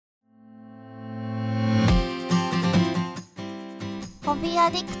Hobby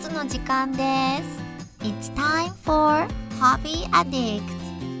Addicts の時間です。It's time for Hobby Addicts.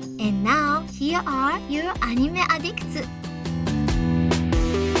 And now, here are your anime addicts.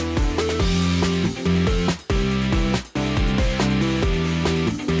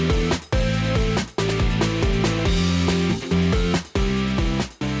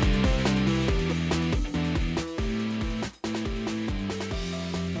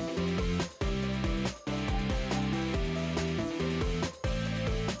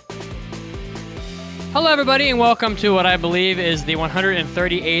 Hello, everybody, and welcome to what I believe is the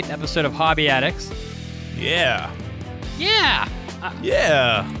 138th episode of Hobby Addicts. Yeah. Yeah.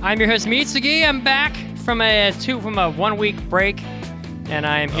 I'm your host Mitsugi. I'm back from a 1 week break, and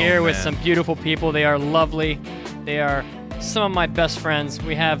I am here with some beautiful people. They are lovely. They are some of my best friends.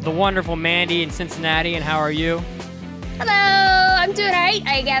 We have the wonderful Mandy in Cincinnati, and how are you? Hello, I'm doing alright.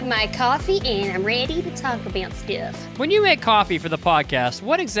 I got my coffee and I'm ready to talk about stuff. When you make coffee for the podcast,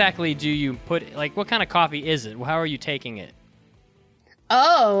 what exactly do you put, like, what kind of coffee is it? How are you taking it?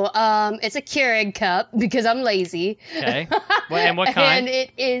 It's a Keurig cup because I'm lazy. Okay. And what kind? And it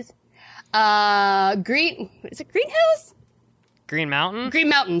is, is it Greenhouse? Green Mountain? Green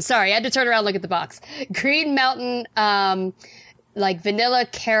Mountain, sorry. I had to turn around and look at the box. Green Mountain, like vanilla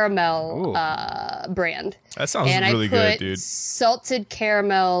caramel brand. That sounds and really good, dude. And I put salted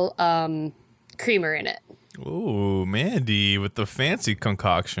caramel creamer in it. Ooh, Mandy with the fancy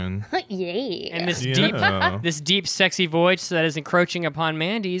concoction. Yeah. And this deep, sexy voice that is encroaching upon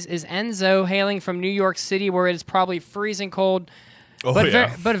Mandy's is Enzo, hailing from New York City, where it is probably freezing cold,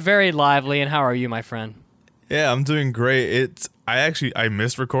 but very lively. And how are you, my friend? Yeah, I'm doing great. I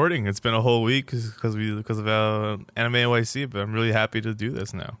missed recording. It's been a whole week because of Anime NYC, but I'm really happy to do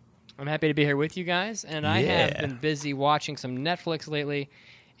this now. I'm happy to be here with you guys, and I have been busy watching some Netflix lately,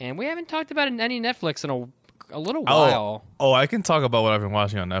 and we haven't talked about any Netflix in a little while. Oh, I can talk about what I've been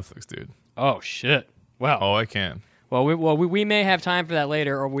watching on Netflix, dude. Oh shit! Wow. Oh, I can. Well, we may have time for that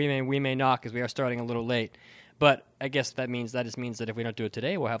later, or we may not, because we are starting a little late. But I guess that just means that if we don't do it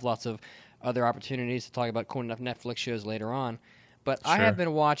today, we'll have lots of other opportunities to talk about cool enough Netflix shows later on. But sure. I have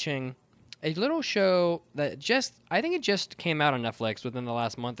been watching a little show that I think it just came out on Netflix within the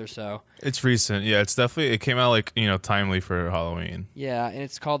last month or so. It's recent. Yeah, it came out timely for Halloween. Yeah, and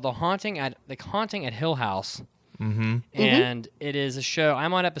it's called The Haunting at Hill House. Mm-hmm. And it is a show.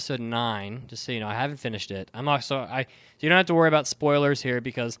 I'm on episode 9, just so you know. I haven't finished it. So you don't have to worry about spoilers here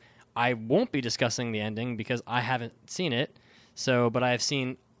because I won't be discussing the ending because I haven't seen it. But I have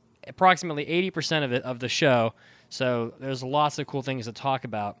seen approximately 80% of the show. So there's lots of cool things to talk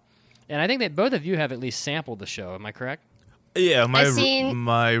about. And I think that both of you have at least sampled the show. Am I correct? Yeah,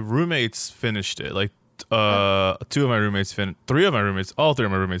 my roommates finished it. Like all three of my roommates finished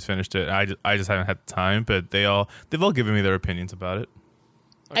it. I just haven't had the time, but they've all given me their opinions about it.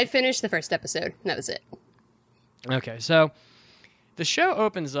 I finished the first episode. That was it. Okay, so the show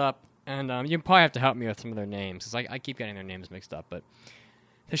opens up, and you probably have to help me with some of their names because I keep getting their names mixed up, but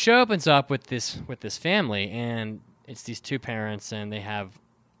the show opens up with this family, and it's these two parents, and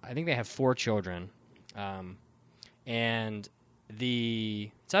I think they have 4 children, and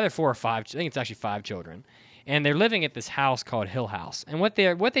it's either 4 or 5. I think it's actually 5 children, and they're living at this house called Hill House. And what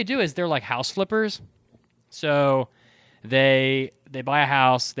they do is they're like house flippers. So they buy a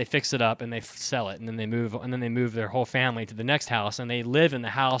house, they fix it up, and they sell it, and then they move their whole family to the next house, and they live in the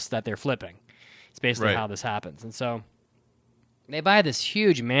house that they're flipping. It's basically how this happens, and so they buy this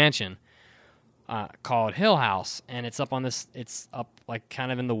huge mansion called Hill House, and it's up like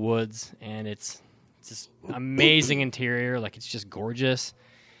kind of in the woods, and it's just amazing interior. Like it's just gorgeous.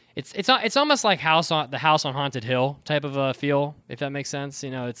 It's almost like the House on Haunted Hill type of a feel, if that makes sense.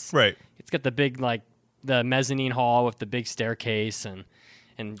 You know, it's got the big the mezzanine hall with the big staircase and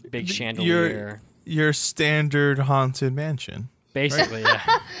big chandelier. Your standard haunted mansion. Basically,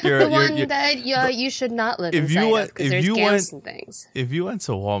 yeah. You should not live inside because there's ghosts and things. If you went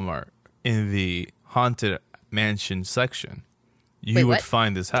to Walmart in the haunted mansion section, you would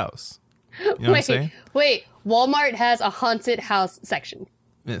find this house. You know what I'm saying? Wait, Walmart has a haunted house section.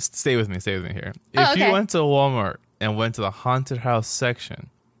 Stay with me here. If you went to Walmart and went to the haunted house section,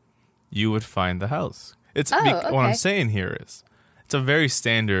 you would find the house. What I'm saying here is, it's a very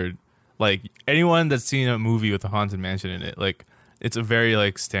standard, like anyone that's seen a movie with a haunted mansion in it, like it's a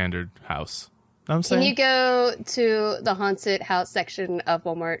very standard house. Know what I'm saying? Can you go to the haunted house section of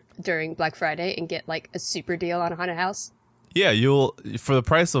Walmart during Black Friday and get a super deal on a haunted house? Yeah, you'll for the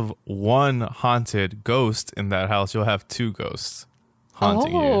price of one haunted ghost in that house, you'll have 2 ghosts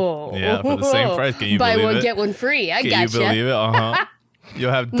haunting you. Yeah, for the same price. Can you believe it? Buy one, get one free. I gotcha. Can you believe it? Uh-huh.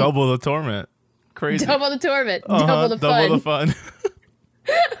 You'll have double the torment. Crazy. Double the torment. Double the fun. Double the fun.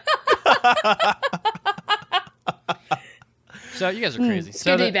 So you guys are crazy. It's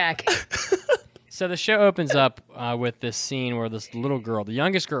good to be back. So the show opens up with this scene where this little girl, the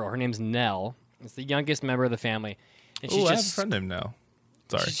youngest girl, her name's Nell. It's the youngest member of the family. And she's I have a friend named Nell.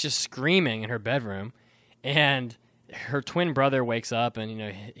 Sorry. She's just screaming in her bedroom. And her twin brother wakes up and,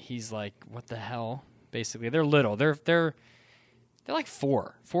 he's like, what the hell? Basically, they're little. They're like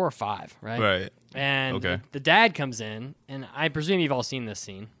 4 or 5, right? Right. And the dad comes in, and I presume you've all seen this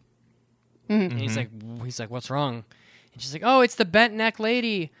scene. Mm-hmm. And he's like, what's wrong? And she's like, oh, it's the bent neck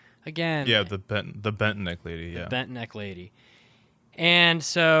lady again. Yeah, the bent neck lady. Yeah, the bent neck lady. And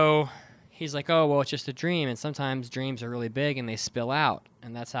so he's like, oh, well, it's just a dream, and sometimes dreams are really big and they spill out,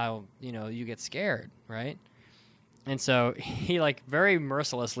 and that's how you get scared, right? And so he like very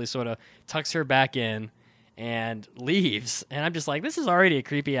mercilessly sort of tucks her back in and leaves. And I'm just like, this is already a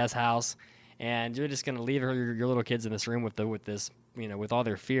creepy ass house, and you're just gonna leave your little kids in this room with this with all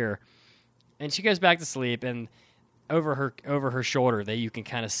their fear. And she goes back to sleep, and over her shoulder, you can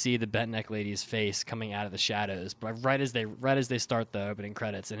kind of see the bent neck lady's face coming out of the shadows. But right as they start the opening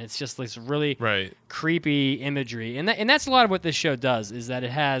credits, and it's just this really creepy imagery. And that's a lot of what this show does. Is that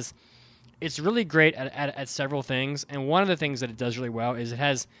it's really great at several things, and one of the things that it does really well is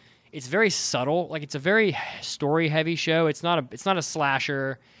it's very subtle. Like, it's a very story heavy show. It's not a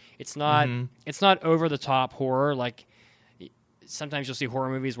slasher. It's not over the top horror. Like, sometimes you'll see horror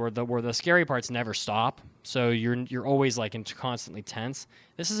movies where the scary parts never stop, so you're always like constantly tense.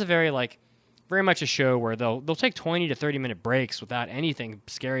 This is a very much a show where they'll take 20 to 30 minute breaks without anything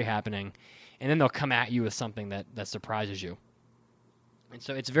scary happening, and then they'll come at you with something that surprises you. And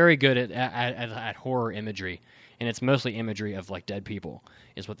so it's very good at horror imagery, and it's mostly imagery of like dead people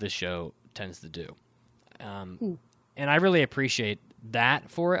is what this show tends to do. And I really appreciate that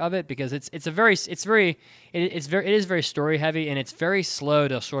of it, because it is very story heavy, and it's very slow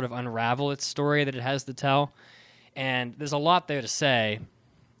to sort of unravel its story that it has to tell. And there's a lot there to say,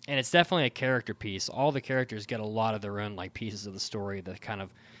 and it's definitely a character piece. All the characters get a lot of their own like pieces of the story that kind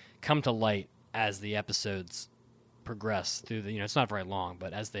of come to light as the episodes progress through the, it's not very long,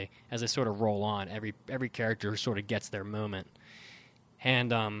 but as they sort of roll on, every character sort of gets their moment.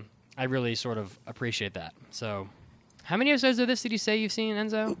 And I really sort of appreciate that. So how many episodes of this did you say you've seen,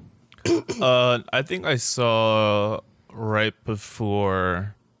 Enzo? I think I saw right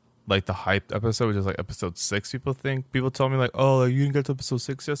before like the hyped episode, which is like episode 6. People told me like, oh, you didn't get to episode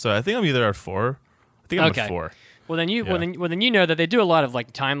 6 yet. So I think I'm either at 4. I think I'm at 4. Well, then you know that they do a lot of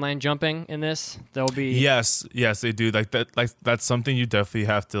like timeline jumping in this. There'll be yes they do like that. Like, that's something you definitely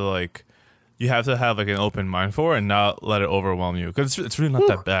have to like. You have to have like an open mind for, and not let it overwhelm you, because it's really not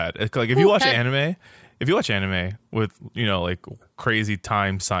that bad. It's like if you watch anime with like crazy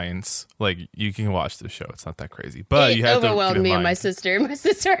time science, like you can watch the show. It's not that crazy, but you have to overwhelmed me and my sister. My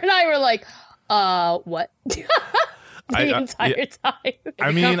sister and I were like, what? The entire time.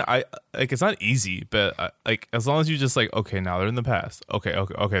 I mean, I like it's not easy, but like as long as you just like, okay, now they're in the past. Okay,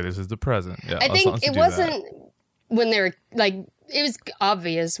 this is the present. Yeah, I think it wasn't when they were like, it was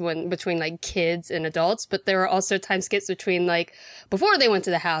obvious when between like kids and adults, but there were also time skips between like before they went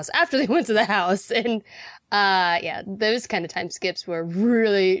to the house, after they went to the house, and those kind of time skips were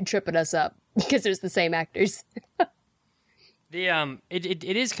really tripping us up because there's the same actors. It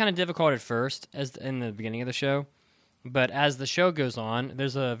is kind of difficult at first, as in the beginning of the show. But as the show goes on,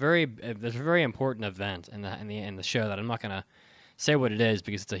 there's a very important event in the show that I'm not gonna say what it is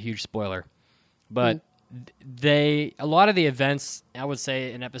because it's a huge spoiler. But a lot of the events, I would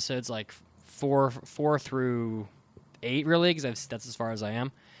say, in episodes like 4 through 8, really, because that's as far as I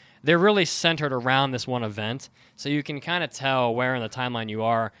am, they're really centered around this one event. So you can kind of tell where in the timeline you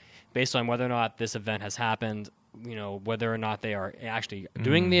are based on whether or not this event has happened. Whether or not they are actually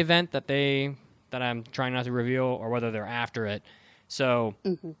doing the event that I'm trying not to reveal, or whether they're after it. So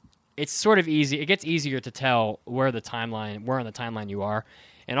it's sort of easy. It gets easier to tell where in the timeline you are.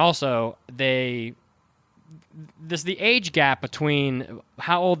 And also, the age gap between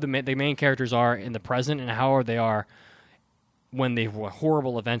how old the main characters are in the present and how old they are when the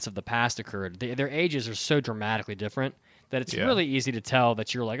horrible events of the past occurred, their ages are so dramatically different that it's really easy to tell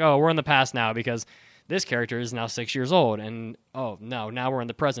that you're like, oh, we're in the past now because this character is now 6 years old, and oh no, now we're in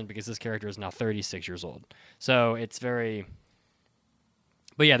the present because this character is now 36 years old. So it's very,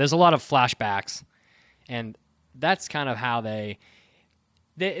 but yeah, there's a lot of flashbacks, and that's kind of how they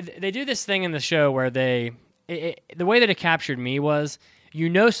do this thing in the show where the way that it captured me was,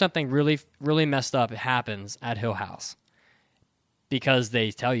 something really, really messed up happens at Hill House because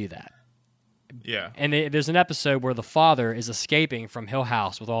they tell you that. Yeah. And there's an episode where the father is escaping from Hill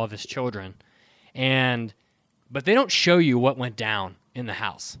House with all of his children. But they don't show you what went down in the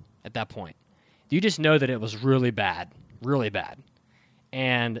house. at that point. You just know that it was really bad,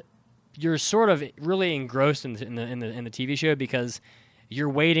 and you're sort of really engrossed in the TV show because you're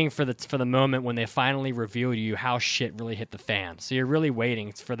waiting for the moment when they finally reveal to you how shit really hit the fan. So you're really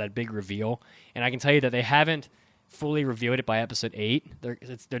waiting for that big reveal, and I can tell you that they haven't fully revealed it by episode 8. They're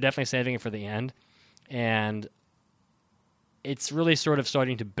definitely saving it for the end, and it's really sort of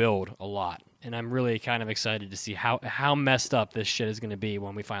starting to build a lot. And I'm really kind of excited to see how messed up this shit is going to be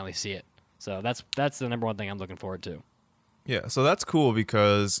when we finally see it. So that's the number one thing I'm looking forward to. Yeah, so that's cool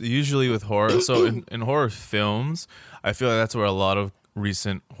because usually with horror, so in horror films, I feel like that's where a lot of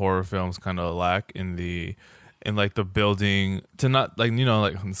recent horror films kind of lack in like the building to not like, you know,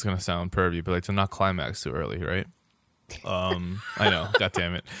 like it's gonna sound pervy, but like to not climax too early, right? I know, god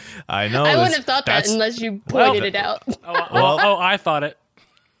damn it, I know. I wouldn't have thought that unless you pointed it out. I thought it.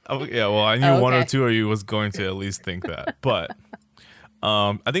 Oh, yeah, well, I knew one or two of you was going to at least think that, but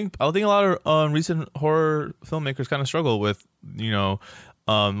I think a lot of recent horror filmmakers kind of struggle with, you know,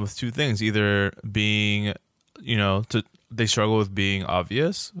 with two things: either being, you know, they struggle with being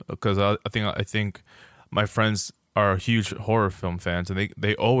obvious because I think my friends are huge horror film fans and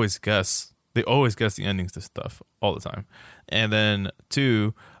they always guess the endings to stuff all the time, and then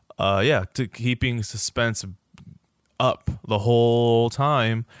two, to keeping suspense up the whole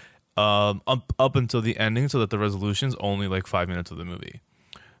time, up until the ending, so that the resolution's only like 5 minutes of the movie.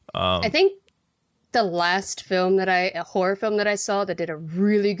 I think the last horror film that I saw that did a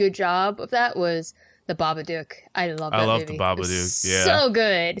really good job of that was The Babadook. I love The Babadook. Yeah, so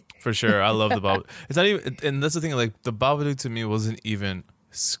good. For sure, I love The Babadook. It's not even, and that's the thing. Like The Babadook to me wasn't even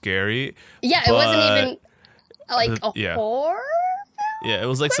scary. Yeah, it wasn't even like a horror film. Yeah, it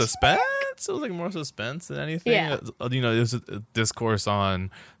was like suspense. It was like more suspense than anything. Yeah. You know, there's a discourse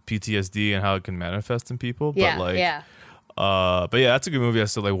on PTSD and how it can manifest in people. But but yeah, that's a good movie.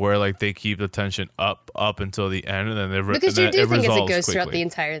 As to like where like they keep the tension up until the end, and then because you do think it's a ghost quickly throughout the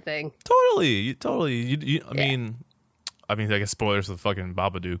entire thing. Totally. I mean, I guess spoilers for the fucking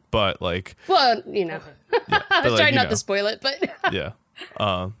Babadook, but like, well, you know, I was trying not to spoil it, but yeah,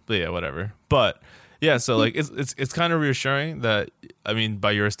 but yeah, whatever. But yeah, so like it's kind of reassuring that, I mean,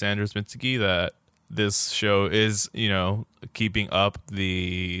 by your standards, Mitsuki, that this show is, you know, keeping up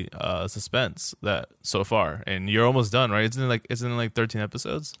the suspense that so far, and you're almost done, right? Isn't it like 13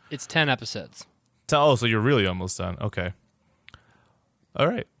 episodes? It's 10 episodes. Oh, so you're really almost done. Okay. All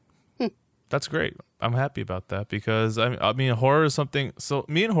right. That's great. I'm happy about that because I mean horror is something. So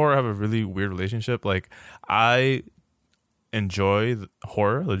me and horror have a really weird relationship. Like I enjoy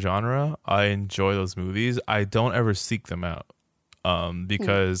horror, the genre. I enjoy those movies. I don't ever seek them out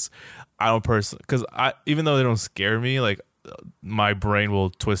because I don't because even though they don't scare me, like my brain will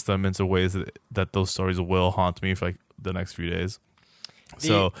twist them into ways that those stories will haunt me for like the next few days.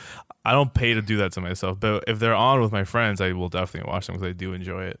 So I don't pay to do that to myself. But if they're on with my friends, I will definitely watch them because I do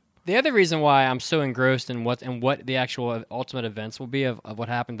enjoy it. The other reason why I'm so engrossed in what the actual ultimate events will be of what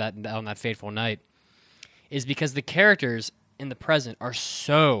happened on that fateful night is because the characters in the present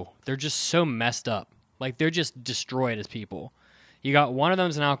they're just so messed up. Like they're just destroyed as people. You got one of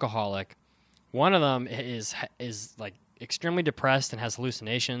them's an alcoholic. One of them is like extremely depressed and has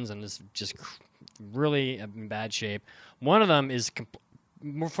hallucinations and is just really in bad shape. One of them is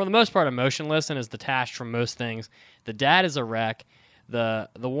for the most part emotionless and is detached from most things. The dad is a wreck. The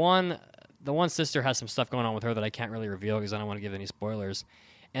one sister has some stuff going on with her that I can't really reveal because I don't want to give any spoilers.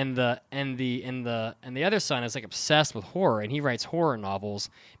 And the other son is like obsessed with horror, and he writes horror novels,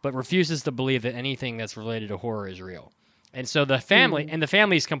 but refuses to believe that anything that's related to horror is real. And so the family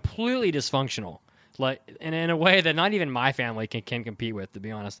is completely dysfunctional, like in a way that not even my family can compete with, to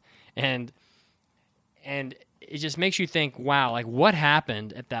be honest. And it just makes you think, wow, like what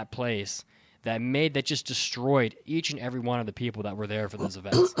happened at that place that just destroyed each and every one of the people that were there for those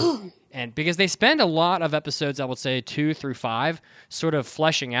events. And because they spend a lot of episodes, I would say 2 through 5, sort of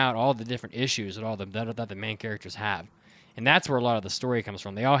fleshing out all the different issues that that the main characters have. And that's where a lot of the story comes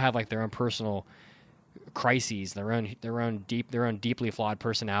from. They all have like their own personal crises, their own deeply flawed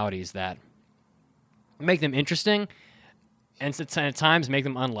personalities that make them interesting and at times make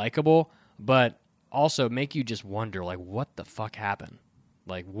them unlikable, but also make you just wonder, like, what the fuck happened?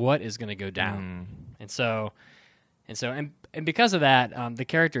 Like, what is going to go down? And because of that, the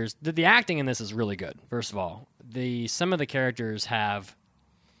characters, the acting in this is really good. First of all, some of the characters have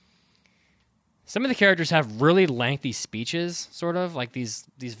really lengthy speeches, sort of like these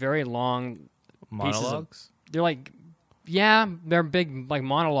very long monologues. They're big like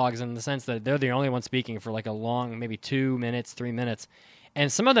monologues in the sense that they're the only one speaking for like a long, maybe 2 minutes, 3 minutes,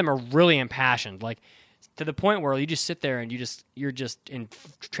 and some of them are really impassioned. Like to the point where you just sit there and you're just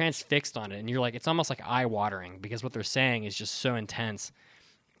transfixed on it, and you're like, it's almost like eye watering because what they're saying is just so intense.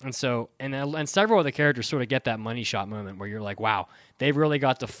 And so, and several of the characters sort of get that money shot moment where you're like, wow, they really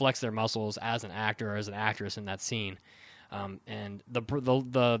got to flex their muscles as an actor or as an actress in that scene. And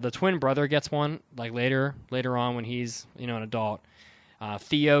the twin brother gets one like later on when he's an adult.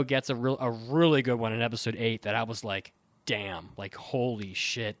 Theo gets a really good one in episode 8 that I was like, damn, like holy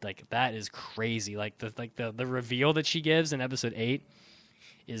shit, like that is crazy. Like the reveal that she gives in episode 8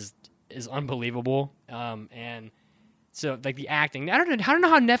 is unbelievable. And so like the acting, I don't know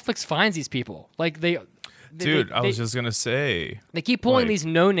how Netflix finds these people. Like I was just gonna say they keep pulling these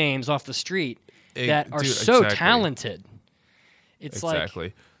no names off the street that are so talented. It's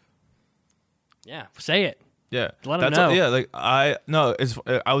exactly. Yeah, say it. Yeah, let them know. I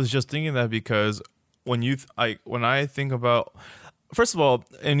was just thinking that because when I think about, first of all,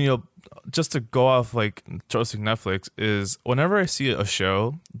 and just to go off like trusting Netflix is whenever I see a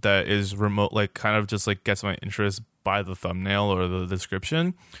show that is remote, like kind of just like gets my interest by the thumbnail or the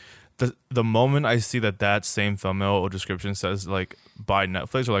description, the moment I see that same thumbnail or description says like by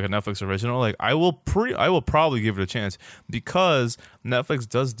Netflix or like a Netflix original, like I will probably give it a chance because Netflix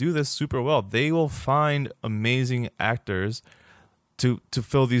does do this super well. They will find amazing actors to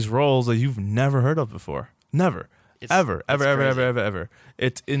fill these roles that you've never heard of before. Never. Ever.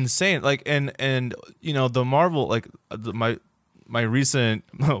 It's insane. Like and the Marvel, like my recent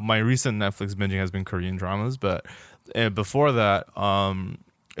Netflix binging has been Korean dramas, but before that, I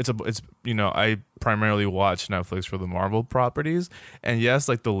primarily watch Netflix for the Marvel properties, and yes,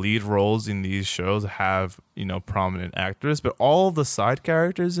 like the lead roles in these shows have prominent actors, but all of the side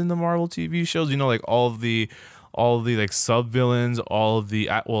characters in the Marvel TV shows, like all of the like sub villains, all of the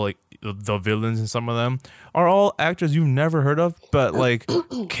the villains in some of them are all actors you've never heard of, but like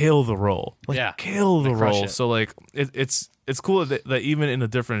kill the role, kill the role. So like it's cool that even in a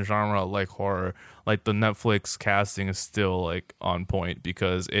different genre like horror, like the Netflix casting is still like on point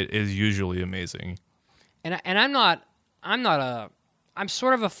because it is usually amazing. And I'm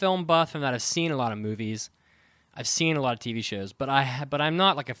sort of a film buff in that I've seen a lot of movies, I've seen a lot of TV shows, but I'm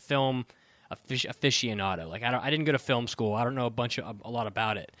not like a film aficionado. Like I didn't go to film school. I don't know a lot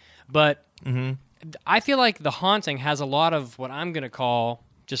about it. But I feel like The Haunting has a lot of what I'm going to call,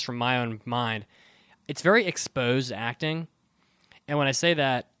 just from my own mind, it's very exposed acting. And when I say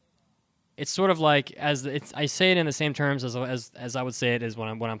that, it's sort of like I say it in the same terms as I would say it is when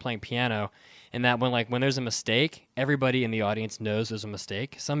I'm playing piano, in that when there's a mistake, everybody in the audience knows there's a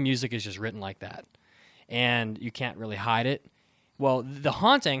mistake. Some music is just written like that, and you can't really hide it. Well, The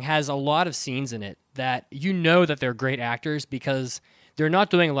Haunting has a lot of scenes in it that that they're great actors because they're not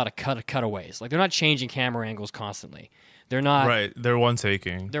doing a lot of cutaways. Like they're not changing camera angles constantly. They're not right. They're one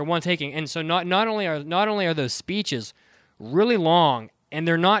taking. And so not only are those speeches really long, and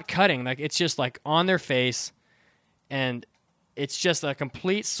they're not cutting. Like it's just like on their face, and it's just a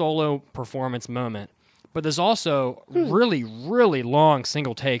complete solo performance moment. But there's also really, really long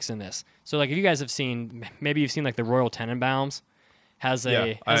single takes in this. So like if you guys have seen, maybe you've seen like the Royal Tenenbaums has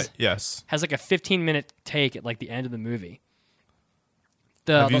like a 15-minute take at like the end of the movie.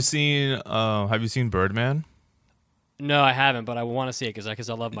 Have you seen Birdman? No, I haven't, but I want to see it because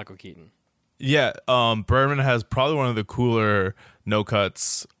I love Michael Keaton. Yeah, Birdman has probably one of the cooler no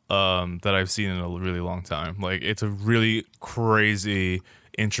cuts that I've seen in a really long time. Like it's a really crazy,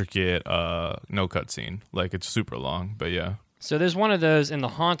 intricate no cut scene. Like it's super long, but yeah. So there's one of those in The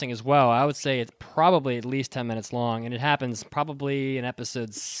Haunting as well. I would say it's probably at least 10 minutes long, and it happens probably in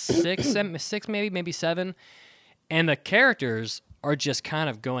episode 6 maybe 7. And the characters are just kind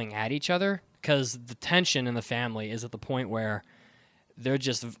of going at each other because the tension in the family is at the point where they're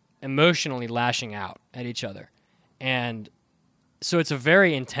just emotionally lashing out at each other. And so it's a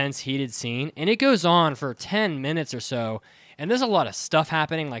very intense, heated scene, and it goes on for 10 minutes or so. And there's a lot of stuff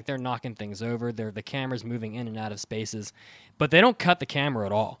happening, like they're knocking things over, the camera's moving in and out of spaces, but they don't cut the camera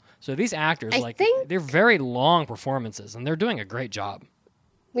at all. So these actors, they're very long performances, and they're doing a great job.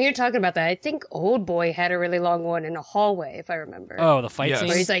 When you're talking about that, I think Old Boy had a really long one in a hallway, if I remember. Oh, the fight scene?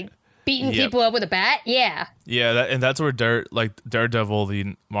 Where he's like beating people up with a bat? Yeah. Yeah, and that's where Daredevil,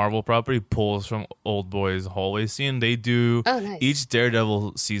 the Marvel property, pulls from Old Boy's hallway scene. They do, nice. Each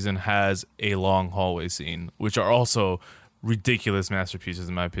Daredevil season has a long hallway scene, which are also ridiculous masterpieces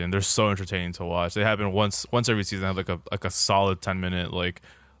in my opinion. They're so entertaining to watch. They happen once every season. They have like a solid 10-minute like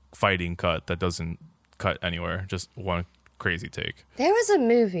fighting cut that doesn't cut anywhere. Just one crazy take. There was a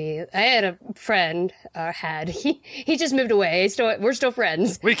movie. I had a friend. He just moved away. We're still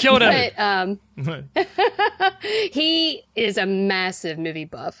friends. We killed him. But, he is a massive movie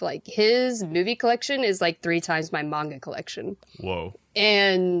buff. Like his movie collection is like 3 times my manga collection. Whoa.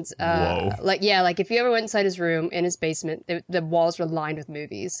 And like if you ever went inside his room in his basement, the walls were lined with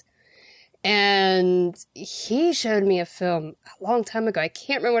movies. And he showed me a film a long time ago. I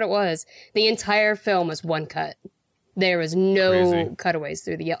can't remember what it was. The entire film was one cut. There was no cutaways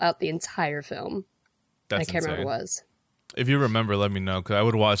throughout the entire film. That's I can't insane. remember what it was. If you remember, let me know, because I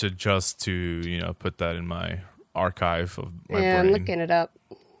would watch it just to, put that in my archive of my brain. I'm looking it up.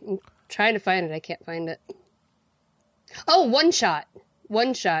 I'm trying to find it. I can't find it. Oh, One Shot.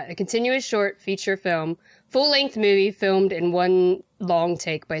 One Shot, a continuous short feature film, full-length movie filmed in one long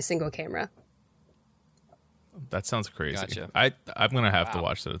take by a single camera. That sounds crazy. Gotcha. I'm going to have to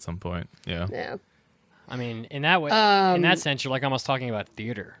watch that at some point. Yeah. Yeah. I mean, in that way, in that sense, you're like almost talking about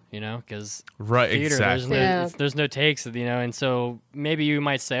theater, because theater, exactly. There's no takes, and so maybe you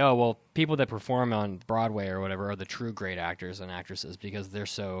might say, oh, well, people that perform on Broadway or whatever are the true great actors and actresses because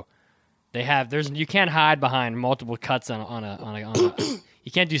you can't hide behind multiple cuts on a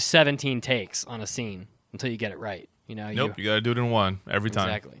you can't do 17 takes on a scene until you get it right. Nope, you got to do it in one every time.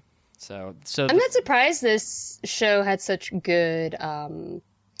 Exactly. So I'm not surprised this show had such good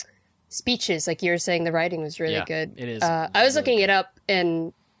speeches. Like you were saying, the writing was really good. It is. I was looking it up,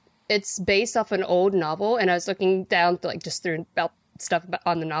 and it's based off an old novel, and I was looking down just through about stuff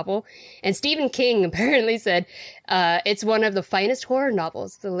on the novel, and Stephen King apparently said it's one of the finest horror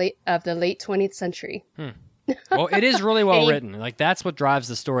novels of the late 20th century. Well, it is really well written. Like that's what drives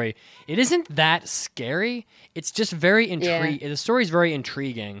the story. It isn't that scary. It's just very intriguing. The story's very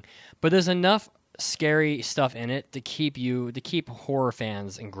intriguing, but there's enough scary stuff in it to keep horror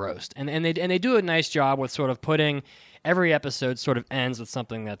fans engrossed. And they do a nice job with sort of putting every episode sort of ends with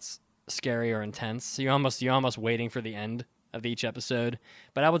something that's scary or intense. So you're almost waiting for the end of each episode.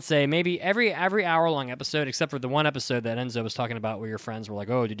 But I would say maybe every hour-long episode, except for the one episode that Enzo was talking about where your friends were like,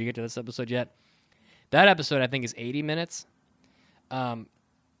 oh, did you get to this episode yet? That episode, I think, is 80 minutes.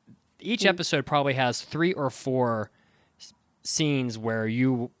 Each episode probably has 3 or 4 scenes where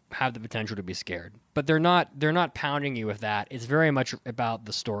you have the potential to be scared. But they're not pounding you with that. It's very much about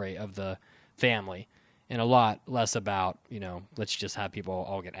the story of the family and a lot less about, let's just have people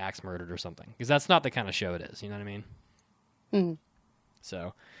all get axe murdered or something. Because that's not the kind of show it is. You know what I mean? Mm.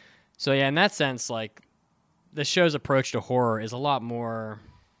 So yeah, in that sense, like the show's approach to horror is a lot more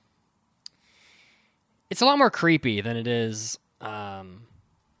creepy than it is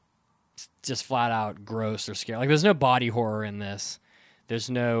just flat out gross or scary. Like there's no body horror in this. There's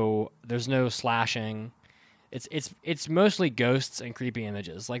no slashing. It's mostly ghosts and creepy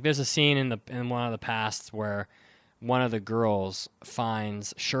images. Like there's a scene in one of the pasts where one of the girls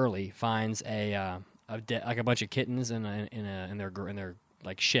finds a bunch of kittens in their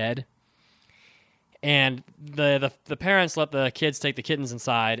like shed, and the parents let the kids take the kittens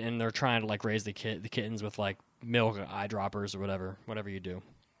inside, and they're trying to like raise the kittens with like milk, eyedroppers, or whatever you do.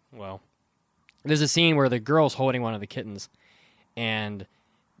 Well, there's a scene where the girl's holding one of the kittens, and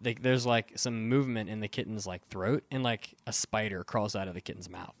there's like some movement in the kitten's like throat, and like a spider crawls out of the kitten's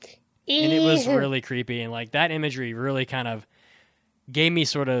mouth. And it was really creepy, and like that imagery really kind of gave me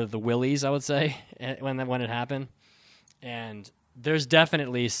sort of the willies, I would say, when it happened. And there's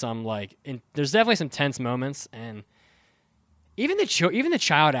definitely some tense moments, and even the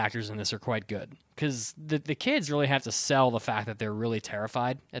child actors in this are quite good, because the kids really have to sell the fact that they're really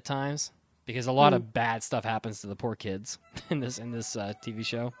terrified at times, because a lot of bad stuff happens to the poor kids in this TV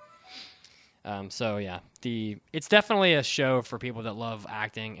show. So yeah, it's definitely a show for people that love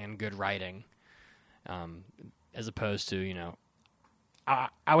acting and good writing, as opposed to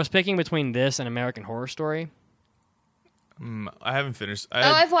I was picking between this and American Horror Story. I haven't finished.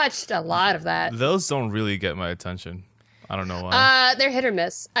 I've watched a lot of that. Those don't really get my attention. I don't know why. They're hit or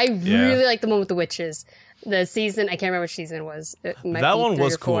miss. I really like the one with the witches. The season, I can't remember which season it was. That one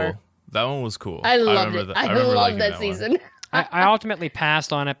was cool. That one was cool. I loved it. I loved that season. I ultimately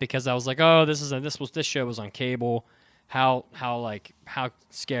passed on it because I was like, oh, this show was on cable. How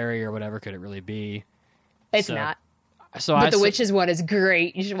scary or whatever could it really be? It's not. But the witches one is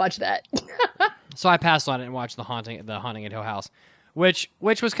great. You should watch that. So I passed on it and watched the Haunting at Hill House, which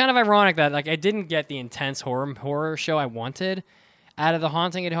was kind of ironic that like I didn't get the intense horror show I wanted out of the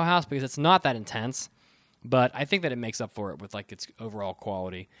Haunting at Hill House, because it's not that intense. But I think that it makes up for it with like its overall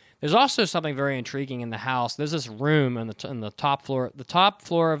quality. There's also something very intriguing in the house. There's this room in the top floor. The top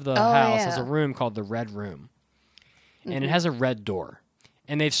floor of the house has a room called the Red Room, and it has a red door.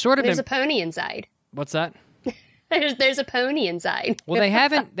 And they've sort of there's a pony inside. What's that? There's a pony inside. Well, they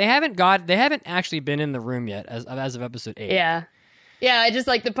haven't actually been in the room yet as of episode 8. Yeah. Yeah, I just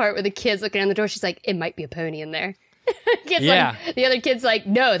like the part where the kid's looking on the door. She's like, it might be a pony in there. The other kid's like,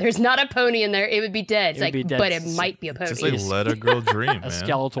 no, there's not a pony in there. It would be dead. It's like, but it might be a pony. Just like let a girl dream, A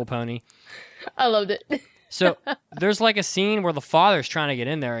skeletal pony. I loved it. So there's like a scene where the father's trying to get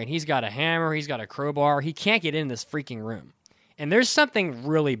in there, and he's got a hammer, he's got a crowbar. He can't get in this freaking room. And there's something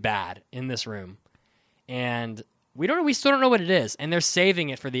really bad in this room. And we still don't know what it is. And they're saving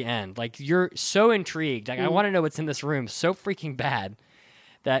it for the end. Like, you're so intrigued. Like, I want to know what's in this room so freaking bad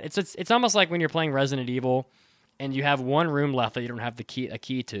that it's almost like when you're playing Resident Evil and you have one room left that you don't have a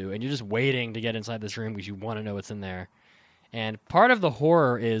key to, and you're just waiting to get inside this room because you want to know what's in there. And part of the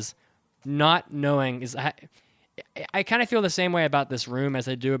horror is not knowing. I kind of feel the same way about this room as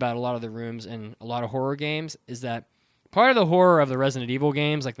I do about a lot of the rooms in a lot of horror games, is that part of the horror of the Resident Evil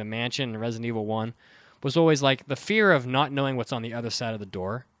games, like the Mansion and Resident Evil 1, was always like the fear of not knowing what's on the other side of the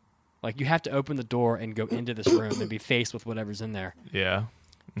door. Like, you have to open the door and go into this room and be faced with whatever's in there. Yeah.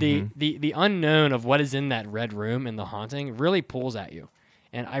 The unknown of what is in that red room and the haunting really pulls at you.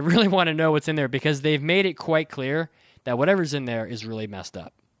 And I really want to know what's in there because they've made it quite clear that whatever's in there is really messed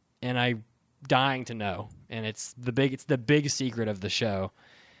up. And I'm dying to know. And it's the big secret of the show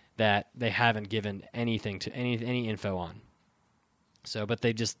that they haven't given anything to any info on. So, but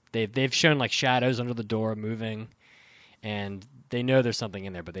they've shown like shadows under the door moving, and they know there's something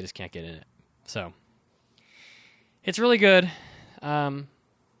in there, but they just can't get in it. So, it's really good. Are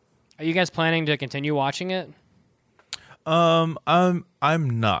you guys planning to continue watching it? I'm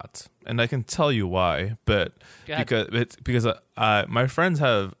not, and I can tell you why. But because my friends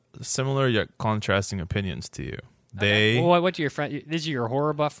have similar yet contrasting opinions to you. Okay. Well, what do your friend? These are your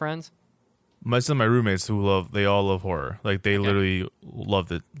horror buff friends? Most of my roommates they all love horror. Like, they literally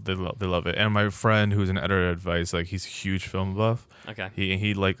love it. They love it. And my friend who's an editor at Vice, like, he's a huge film buff. Okay.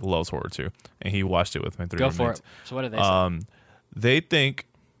 He like loves horror too, and he watched it with my 3 roommates. Go for it. So what did they say? They think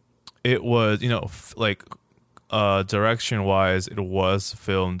it was, direction wise, it was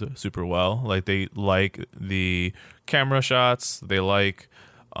filmed super well. Like, they like the camera shots. They like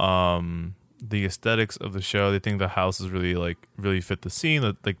the aesthetics of the show. They think the houses really fit the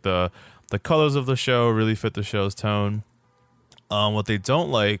scene. The colors of the show really fit the show's tone. What they don't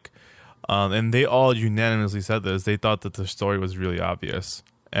like, and they all unanimously said this, they thought that the story was really obvious.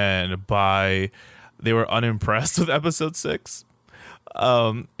 And they were unimpressed with episode 6.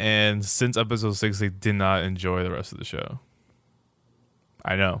 And since episode 6, they did not enjoy the rest of the show.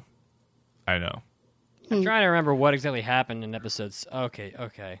 I know. I'm trying to remember what exactly happened in episodes. Okay.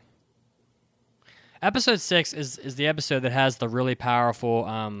 Episode 6 is the episode that has the really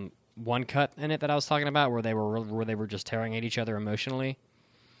powerful one cut in it that I was talking about, where they were just tearing at each other emotionally.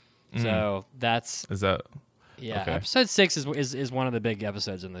 So okay. Episode 6 is one of the big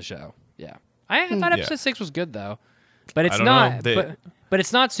episodes in the show. Yeah, I thought episode 6 was good though, but it's not. But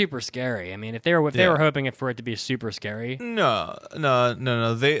it's not super scary. I mean, if they were hoping for it to be super scary, no. They and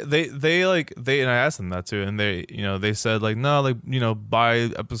I asked them that too, and they said like, no, like, by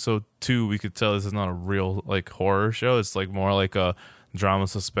episode 2 we could tell this is not a real like horror show. It's like more like a drama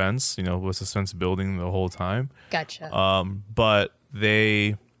suspense, with suspense building the whole time. Gotcha. But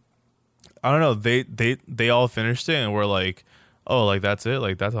I don't know, they all finished it and were like, oh, like, that's it,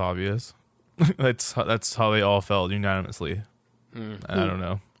 like, that's obvious. that's how they all felt unanimously. I don't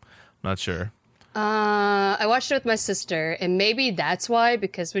know, I'm not sure. I watched it with my sister, and maybe that's why,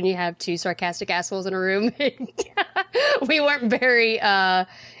 because when you have 2 sarcastic assholes in a room, we weren't very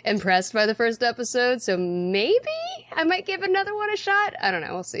impressed by the first episode, so maybe I might give another one a shot. I don't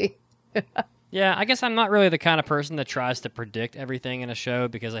know, we'll see. Yeah, I guess I'm not really the kind of person that tries to predict everything in a show,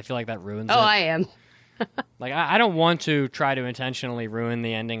 because I feel like that ruins it. I am. Like, I don't want to try to intentionally ruin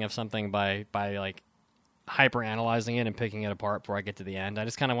the ending of something by like hyper analyzing it and picking it apart before I get to the end. I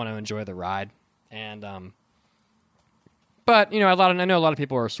just kind of want to enjoy the ride. And but I know a lot of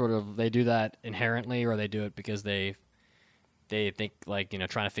people are sort of, they do that inherently, or they do it because they think like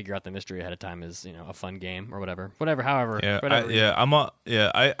trying to figure out the mystery ahead of time is a fun game or whatever. However,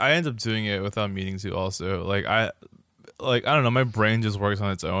 I end up doing it without meaning to. Also, I don't know, my brain just works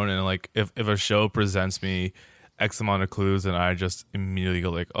on its own, and like if a show presents me X amount of clues, and I just immediately go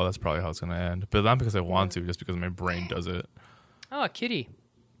like, oh, that's probably how it's gonna end. But not because I want to, just because my brain does it. Oh, kitty.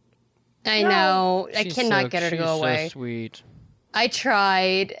 I know. I cannot get her to go away. So sweet. I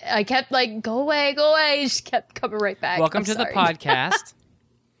tried. I kept like, go away. She just kept coming right back. Welcome to the podcast.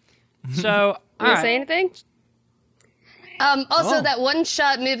 So, you say anything? Also, that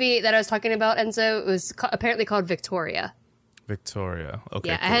one-shot movie that I was talking about, Enzo, was apparently called Victoria. Victoria. Okay.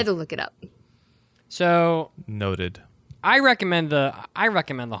 Yeah, cool. I had to look it up. So noted. I recommend the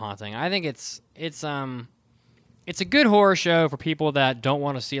Haunting. I think it's a good horror show for people that don't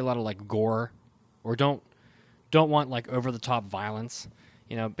want to see a lot of like gore, or don't want like over the top violence,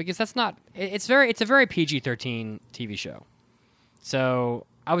 because that's not. It's a very PG-13 TV show. So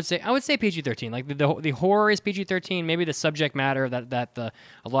I would say PG-13. Like the horror is PG-13. Maybe the subject matter that a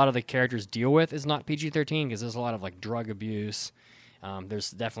lot of the characters deal with is not PG-13 because there's a lot of like drug abuse. There's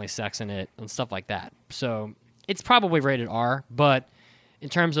definitely sex in it and stuff like that. So it's probably rated R, but in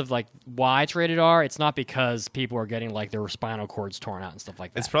terms of like why it's rated R, it's not because people are getting like their spinal cords torn out and stuff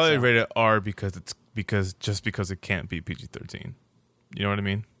like that. It's probably rated R because it can't be PG-13. You know what I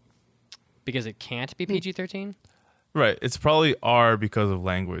mean? Because it can't be PG-13? Right. It's probably R because of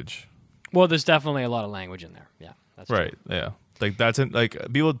language. Well, there's definitely a lot of language in there. Yeah, that's right. True. Yeah. Like that's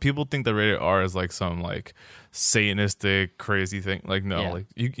like people think that rated R is like some like Satanistic crazy thing. Like no, like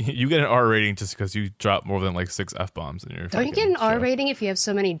you get an R rating just because you drop more than like 6 F-bombs in your. Don't you get an R rating if you have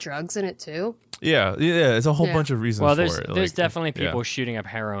so many drugs in it too? Yeah. It's a whole bunch of reasons. Well, for it. There's definitely people shooting up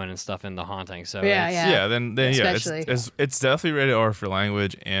heroin and stuff in The Haunting. So then it's definitely rated R for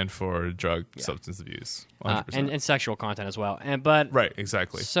language and for drug substance abuse, and sexual content as well. But right,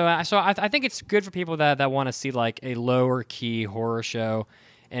 exactly. So I think it's good for people that want to see like a lower key horror show.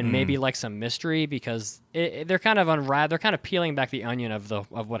 And maybe like some mystery because they're kind of peeling back the onion of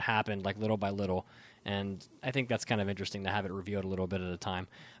what happened like little by little, and I think that's kind of interesting to have it revealed a little bit at a time.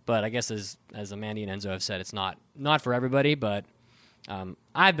 But I guess as Amanda and Enzo have said, it's not for everybody, but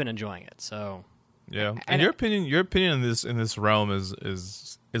I've been enjoying it. So yeah, and your opinion in this realm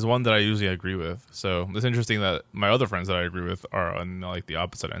is one that I usually agree with. So it's interesting that my other friends that I agree with are on like the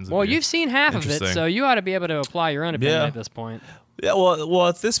opposite ends. Well, you've seen half of it, so you ought to be able to apply your own opinion at this point. Yeah, well,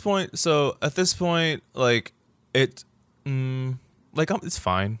 at this point, like it, it's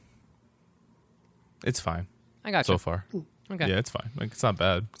fine. It's fine. I got you. So far. Okay. Yeah, it's fine. Like it's not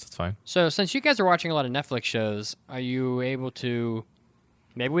bad. It's fine. So since you guys are watching a lot of Netflix shows, are you able to?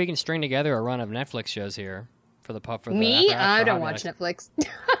 Maybe we can string together a run of Netflix shows here for the pub. Me, I don't watch Netflix.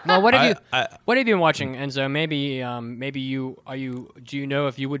 Well, what have you been watching, Enzo? Maybe do you know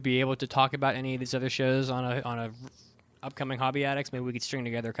if you would be able to talk about any of these other shows on a upcoming Hobby Addicts? Maybe we could string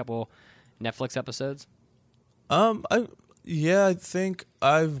together a couple Netflix episodes. I think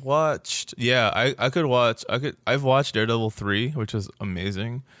I've watched. Yeah, I've watched Daredevil 3, which is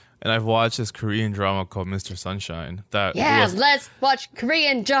amazing, and I've watched this Korean drama called Mr. Sunshine. Let's watch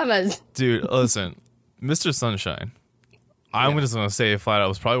Korean dramas. Dude, listen, Mr. Sunshine. I'm just gonna say it flat out. It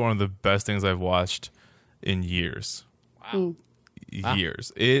was probably one of the best things I've watched in years. Wow.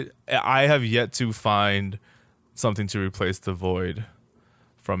 Years. I have yet to find something to replace the void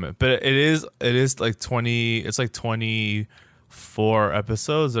from it, but it is like 20. It's like 24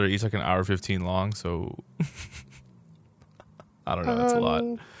 episodes that are each like an hour 15 long. So I don't know. It's a lot.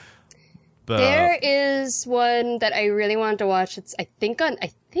 But there is one that I really wanted to watch. It's I think on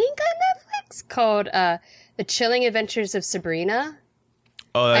Netflix called The Chilling Adventures of Sabrina.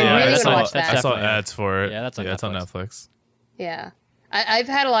 Oh, I really want to watch that. I saw ads for it. Yeah, that's on Netflix. It's on Netflix. Yeah, I've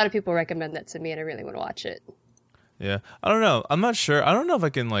had a lot of people recommend that to me, and I really want to watch it. Yeah, I don't know. I'm not sure. I don't know if I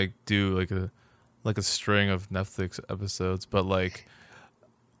can like do like a string of Netflix episodes, but like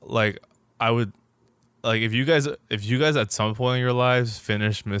I would like if you guys at some point in your lives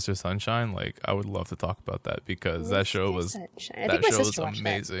finish Mr. Sunshine, like I would love to talk about that because that show was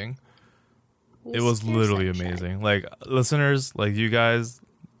amazing. It was literally amazing. Like listeners, like you guys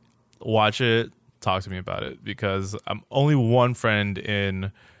watch it, talk to me about it because I'm only one friend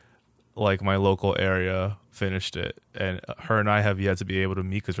in like my local area finished it, and her and I have yet to be able to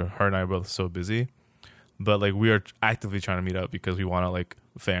meet because her and I are both so busy. But like we are actively trying to meet up because we want to like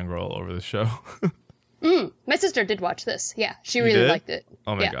fangirl over the show. My sister did watch this. Yeah, she really liked it.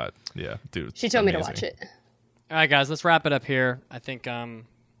 Oh my god, yeah, dude. She told me to watch it. All right, guys, let's wrap it up here. I think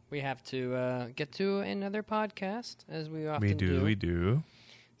we have to get to another podcast as we often do. We do.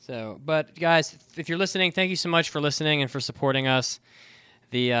 So, but guys, if you're listening, thank you so much for listening and for supporting us.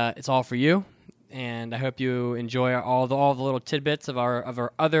 It's all for you, and I hope you enjoy all the little tidbits of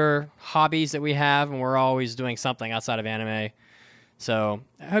our other hobbies that we have, and we're always doing something outside of anime. So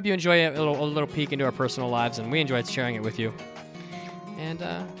I hope you enjoy a little peek into our personal lives, and we enjoyed sharing it with you. And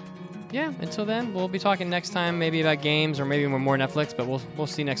until then, we'll be talking next time maybe about games or maybe more Netflix, but we'll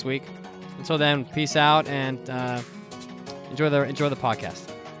see next week. Until then, peace out and enjoy the podcast.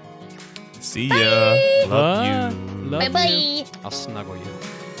 See ya. Love you. Love Bye-bye. you. I'll snuggle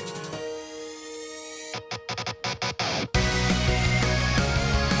you.